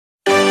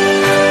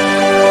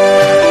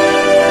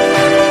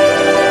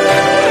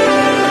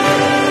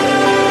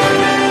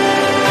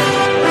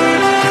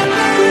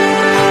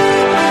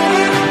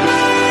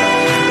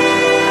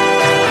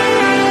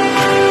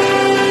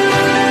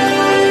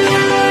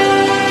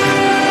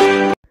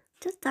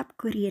top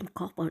Korean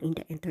couple in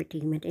the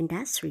entertainment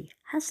industry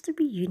has to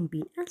be Hyun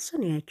and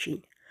Son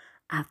Ye-jin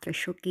after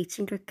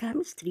showcasing their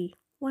chemistry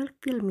while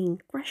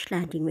filming Crash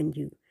Landing on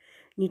You.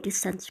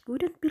 Netizens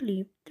couldn't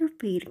believe their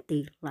fairy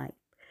tale life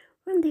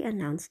when they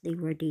announced they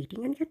were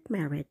dating and get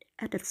married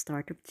at the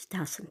start of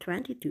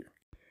 2022.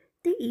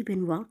 They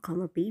even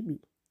welcomed a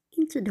baby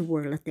into the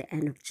world at the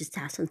end of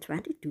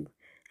 2022,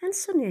 and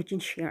Son Ye-jin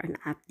shared an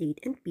update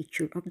and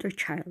picture of their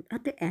child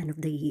at the end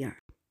of the year.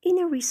 In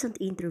a recent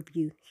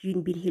interview,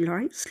 Hyun Bin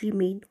hilariously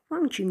made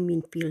Wang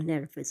Jingmin feel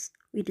nervous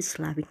with his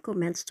loving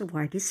comments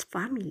toward his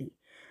family.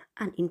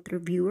 An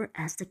interviewer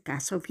asked the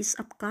cast of his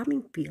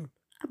upcoming film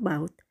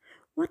about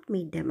what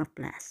made them a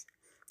plus,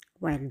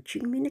 while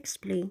Jingmin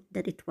explained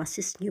that it was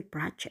his new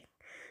project.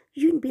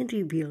 Hyun Bin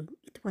revealed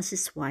it was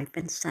his wife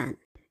and son.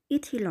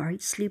 It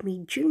hilariously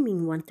made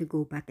Jingmin want to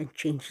go back and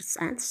change his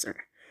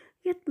answer.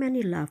 Yet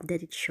many laughed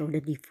that it showed the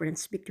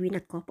difference between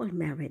a couple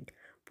married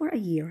for a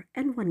year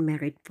and one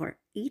married for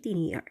 18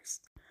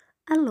 years,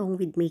 along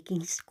with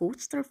making his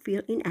co-star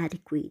feel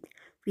inadequate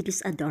with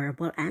his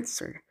adorable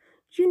answer.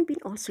 Yoon Bin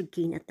also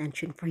gained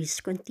attention for his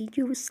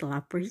continuous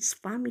love for his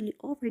family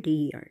over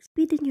the years.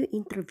 With the new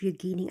interview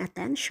gaining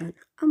attention,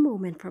 a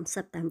moment from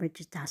September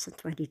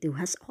 2022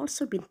 has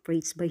also been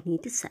praised by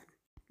netizens.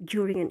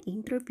 During an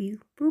interview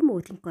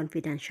promoting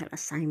confidential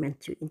assignment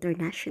to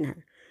International,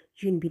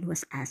 Yoon Bin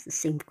was asked the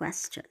same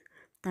question,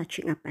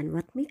 touching upon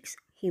what makes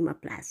him a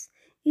plus.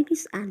 In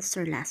his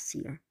answer last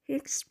year, he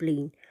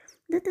explained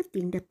that the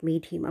thing that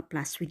made him a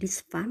plus with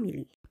his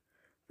family.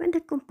 When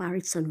the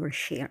comparison were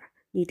shared,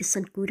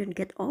 netizens couldn't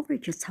get over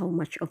just how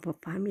much of a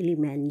family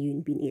man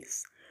Yoon Bin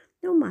is.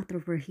 No matter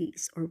where he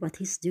is or what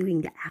he's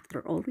doing, the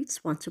actor always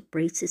wants to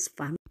praise his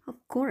family. Of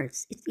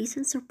course, it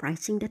isn't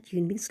surprising that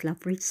Yoon Bin's love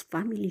for his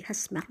family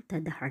has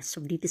melted the hearts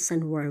of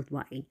netizens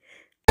worldwide.